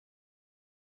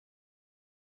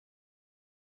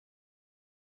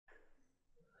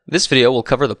This video will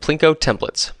cover the PLINQO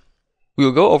templates. We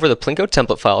will go over the PLINQO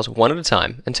template files one at a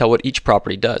time and tell what each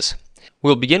property does. We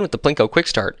will begin with the PLINQO Quick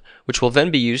Start, which will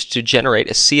then be used to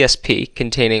generate a CSP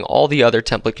containing all the other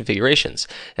template configurations,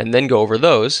 and then go over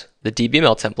those, the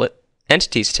DBML template,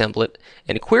 Entities template,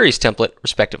 and Queries template,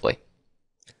 respectively.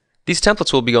 These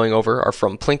templates we'll be going over are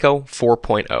from PLINQO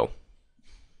 4.0.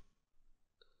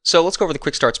 So let's go over the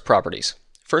Quick Start's properties.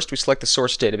 First, we select the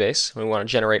source database, and we want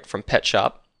to generate from Pet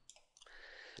Shop.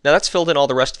 Now that's filled in all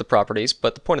the rest of the properties,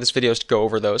 but the point of this video is to go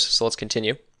over those, so let's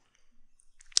continue.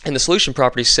 In the solution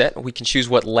properties set, we can choose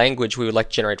what language we would like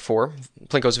to generate for.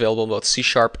 PLINQO is available in both C#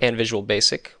 and Visual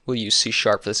Basic. We'll use C#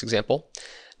 for this example.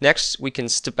 Next, we can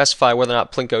specify whether or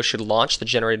not PLINQO should launch the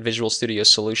generated Visual Studio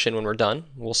solution when we're done.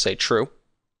 We'll say true.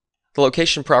 The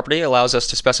location property allows us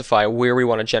to specify where we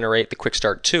want to generate the Quick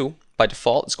Start to. By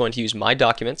default, it's going to use My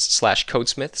Documents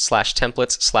 /CodeSmith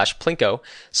 /templates /PLINQO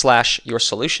 /your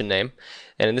solution name.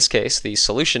 And in this case, the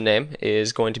solution name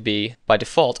is going to be, by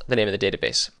default, the name of the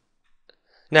database.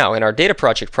 Now, in our data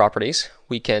project properties,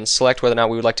 we can select whether or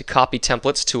not we would like to copy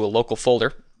templates to a local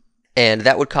folder. And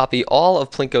that would copy all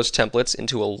of PLINQO's templates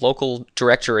into a local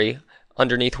directory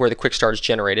underneath where the Quick Start is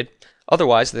generated.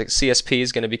 Otherwise, the CSP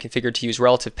is going to be configured to use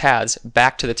relative paths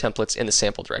back to the templates in the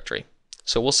sample directory.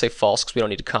 So we'll say false because we don't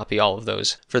need to copy all of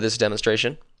those for this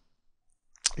demonstration.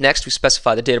 Next, we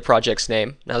specify the data project's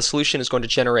name. Now the solution is going to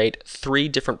generate 3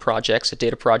 different projects, a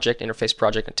data project, interface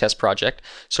project, and test project.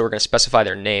 So we're going to specify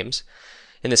their names.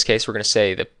 In this case, we're going to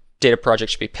say the data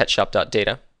project should be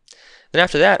petshop.data. Then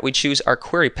after that, we choose our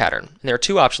query pattern. And there are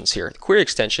 2 options here, the query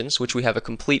extensions, which we have a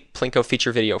complete PLINQO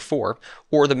feature video for,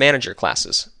 or the manager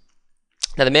classes.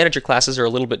 Now the manager classes are a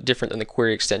little bit different than the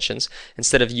query extensions.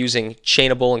 Instead of using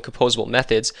chainable and composable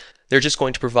methods, they're just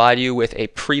going to provide you with a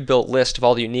pre-built list of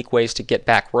all the unique ways to get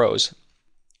back rows.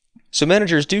 So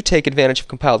managers do take advantage of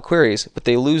compiled queries, but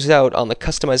they lose out on the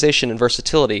customization and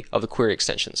versatility of the query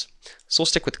extensions. So we'll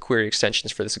stick with the query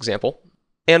extensions for this example.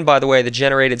 And by the way, the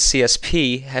generated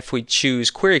CSP, if we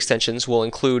choose query extensions, will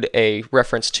include a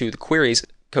reference to the queries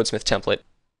CodeSmith template.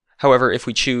 However, if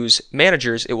we choose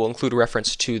managers, it will include a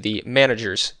reference to the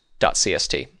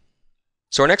managers.cst.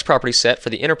 So our next property set for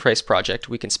the interface project,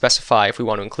 we can specify if we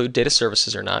want to include data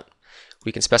services or not.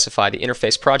 We can specify the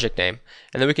interface project name,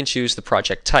 and then we can choose the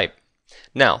project type.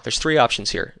 Now, there's 3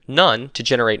 options here. None to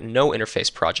generate no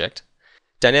interface project,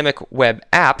 dynamic web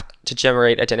app to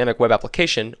generate a dynamic web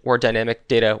application, or dynamic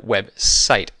data web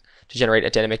site to generate a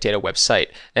dynamic data website.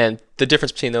 And the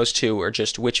difference between those 2 are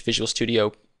just which Visual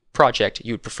Studio project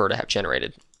you would prefer to have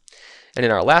generated. And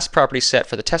in our last property set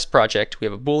for the test project, we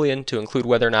have a boolean to include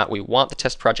whether or not we want the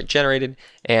test project generated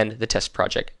and the test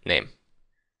project name.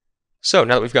 So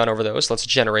now that we've gone over those, let's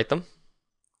generate them.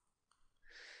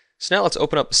 So now let's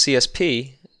open up the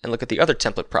CSP and look at the other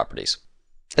template properties.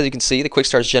 As you can see, the Quick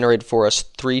Start has generated for us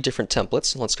 3 different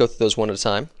templates. Let's go through those one at a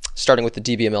time, starting with the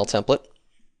DBML template.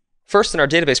 First, in our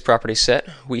database property set,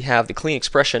 we have the clean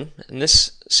expression, and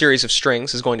this series of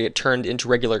strings is going to get turned into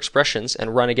regular expressions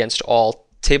and run against all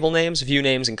table names, view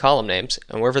names, and column names,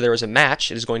 and wherever there is a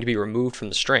match, it is going to be removed from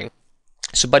the string.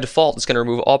 So by default, it's going to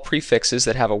remove all prefixes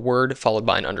that have a word followed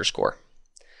by an underscore.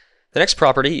 The next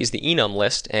property is the enum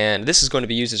list, and this is going to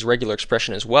be used as a regular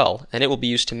expression as well, and it will be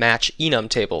used to match enum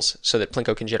tables so that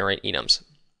PLINQO can generate enums.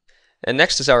 And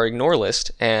next is our ignore list,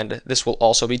 and this will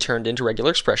also be turned into regular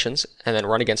expressions and then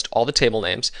run against all the table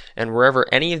names, and wherever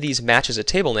any of these matches a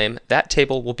table name, that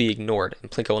table will be ignored, and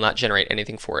PLINQO will not generate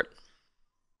anything for it.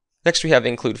 Next we have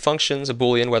include functions, a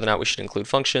boolean whether or not we should include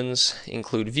functions,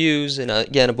 include views, and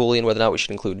again a boolean whether or not we should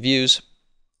include views,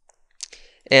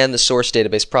 and the source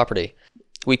database property.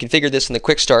 We configured this in the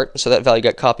Quick Start, so that value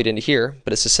got copied into here,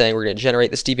 but it's just saying we're going to generate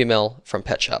this DBML from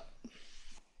Pet Shop.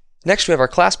 Next we have our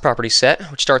class property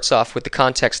set, which starts off with the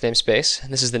context namespace,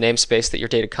 and this is the namespace that your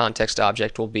data context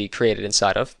object will be created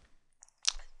inside of.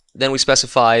 Then we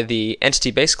specify the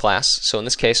entity base class, so in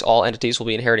this case all entities will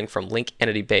be inheriting from link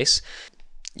entity base.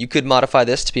 You could modify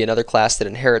this to be another class that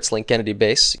inherits link entity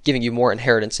base, giving you more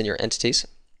inheritance in your entities.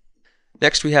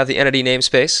 Next we have the entity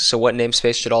namespace, so what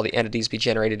namespace should all the entities be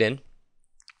generated in.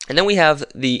 And then we have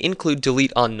the include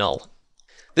delete on null.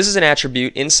 This is an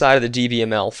attribute inside of the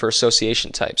DBML for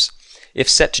association types. If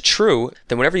set to true,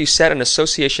 then whenever you set an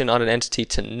association on an entity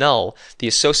to null, the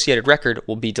associated record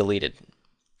will be deleted.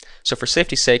 So for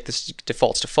safety's sake, this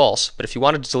defaults to false, but if you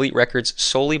wanted to delete records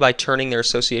solely by turning their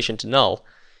association to null,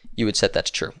 you would set that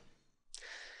to true.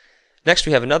 Next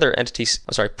we have another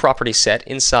property set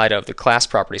inside of the class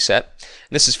property set.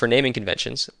 And this is for naming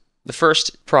conventions. The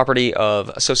first property of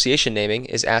association naming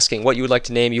is asking what you would like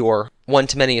to name your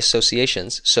one-to-many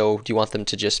associations. So do you want them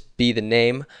to just be the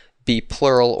name, be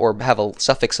plural or have a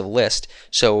suffix of list.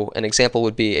 So an example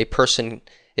would be a person,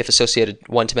 if associated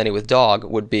one-to-many with dog,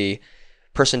 would be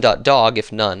person.dog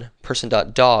if none,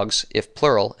 person.dogs if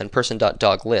plural, and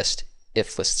person.doglist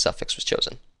if list suffix was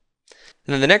chosen.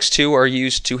 And then the next two are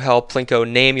used to help PLINQO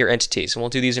name your entities, and we'll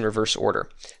do these in reverse order.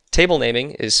 Table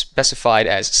naming is specified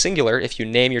as singular if you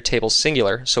name your table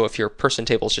singular, so if your person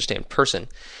table is just named person.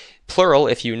 Plural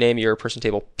if you name your person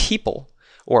table people,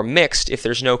 or mixed if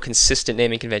there's no consistent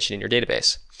naming convention in your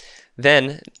database.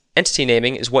 Then entity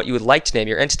naming is what you would like to name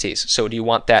your entities. So do you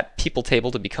want that people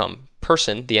table to become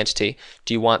person, the entity?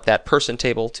 Do you want that person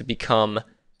table to become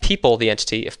people, the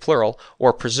entity, if plural,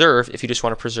 or preserve if you just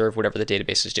want to preserve whatever the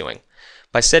database is doing?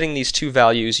 By setting these two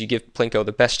values, you give PLINQO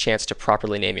the best chance to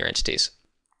properly name your entities.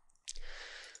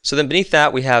 So then beneath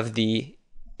that, we have the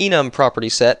enum property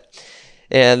set,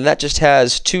 and that just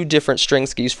has two different strings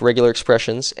that get used for regular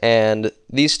expressions, and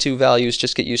these two values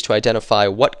just get used to identify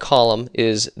what column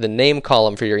is the name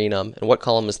column for your enum and what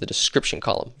column is the description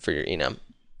column for your enum.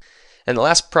 And the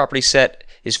last property set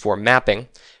is for mapping,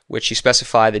 which you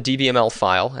specify the DBML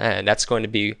file, and that's going to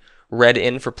be read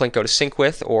in for PLINQO to sync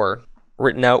with, or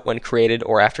written out when created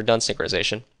or after done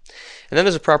synchronization. And then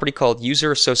there's a property called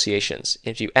user associations.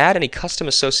 If you add any custom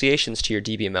associations to your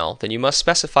DBML, then you must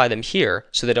specify them here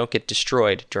so they don't get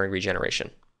destroyed during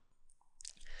regeneration.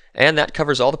 And that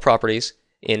covers all the properties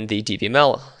in the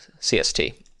DBML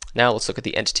CST. Now let's look at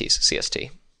the entities CST.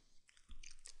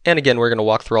 And again, we're going to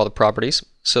walk through all the properties.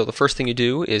 So the first thing you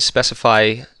do is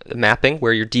specify the mapping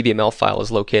where your DBML file is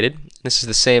located. This is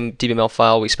the same DBML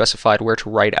file we specified where to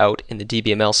write out in the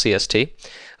DBML CST.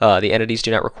 The entities do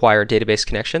not require a database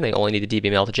connection. They only need the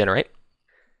DBML to generate.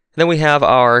 And then we have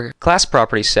our class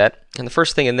property set. And the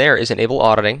first thing in there is enable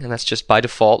auditing. And that's just by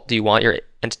default. Do you want your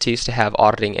entities to have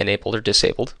auditing enabled or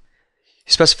disabled?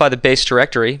 You specify the base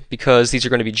directory because these are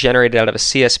going to be generated out of a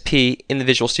CSP in the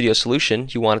Visual Studio solution.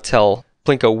 You want to tell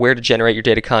PLINQO where to generate your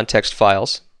data context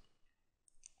files.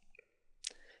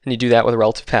 And you do that with a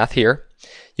relative path here.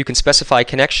 You can specify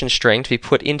connection string to be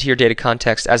put into your data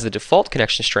context as the default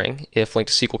connection string if Link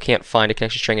to SQL can't find a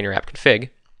connection string in your app config.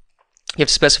 You have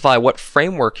to specify what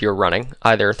framework you're running,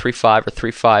 either 3.5 or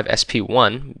 3.5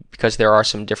 SP1, because there are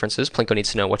some differences. PLINQO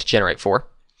needs to know what to generate for.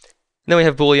 And then we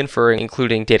have Boolean for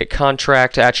including data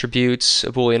contract attributes,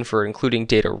 a Boolean for including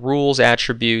data rules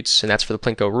attributes, and that's for the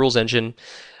PLINQO rules engine,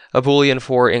 a Boolean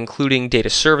for including data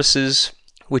services,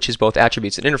 which is both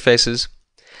attributes and interfaces.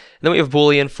 And then we have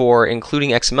Boolean for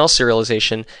including XML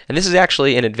serialization, and this is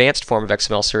actually an advanced form of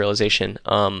XML serialization.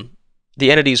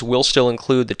 The entities will still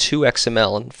include the to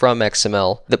XML and from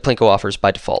XML that PLINQO offers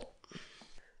by default.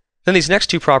 Then these next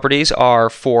two properties are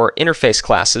for interface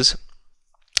classes.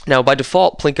 Now by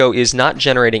default, PLINQO is not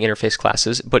generating interface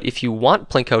classes, but if you want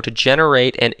PLINQO to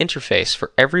generate an interface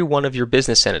for every one of your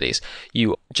business entities,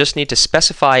 you just need to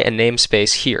specify a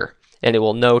namespace here, and it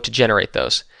will know to generate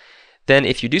those. Then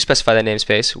if you do specify that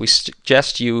namespace, we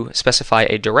suggest you specify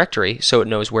a directory so it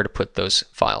knows where to put those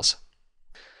files.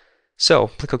 So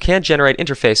PLINQO can generate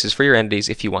interfaces for your entities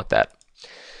if you want that.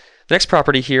 The next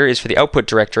property here is for the output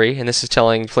directory, and this is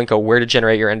telling PLINQO where to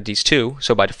generate your entities to.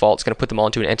 So by default, it's going to put them all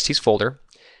into an entities folder.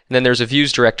 And then there's a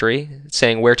views directory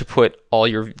saying where to put all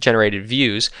your generated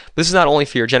views. But this is not only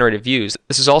for your generated views,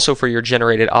 this is also for your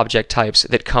generated object types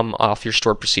that come off your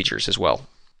stored procedures as well.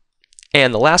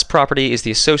 And the last property is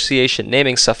the association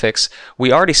naming suffix.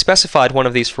 We already specified one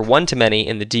of these for one-to-many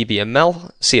in the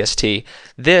DBML CST.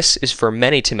 This is for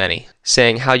many-to-many,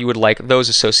 saying how you would like those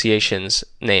associations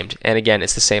named. And again,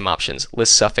 it's the same options,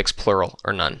 list suffix, plural,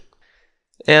 or none.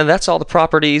 And that's all the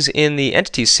properties in the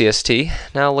entities CST.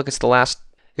 Now let's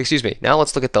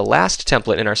look at the last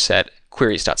template in our set,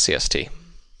 queries.cst.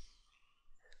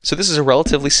 So this is a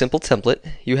relatively simple template.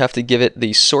 You have to give it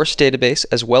the source database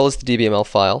as well as the DBML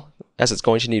file, as it's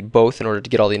going to need both in order to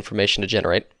get all the information to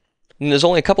generate. And there's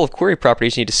only a couple of query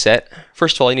properties you need to set.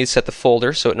 First of all, you need to set the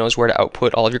folder so it knows where to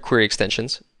output all of your query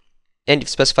extensions. And you have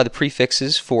to specify the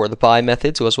prefixes for the by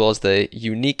methods as well as the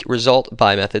unique result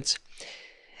by methods.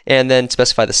 And then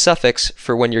specify the suffix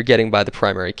for when you're getting by the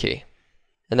primary key.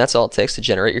 And that's all it takes to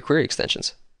generate your query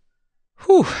extensions.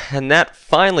 Whew, and that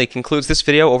finally concludes this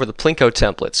video over the PLINQO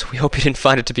templates. We hope you didn't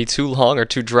find it to be too long or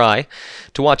too dry.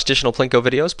 To watch additional PLINQO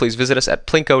videos, please visit us at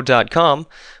plinqo.com.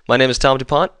 My name is Tom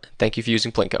DuPont. Thank you for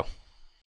using PLINQO.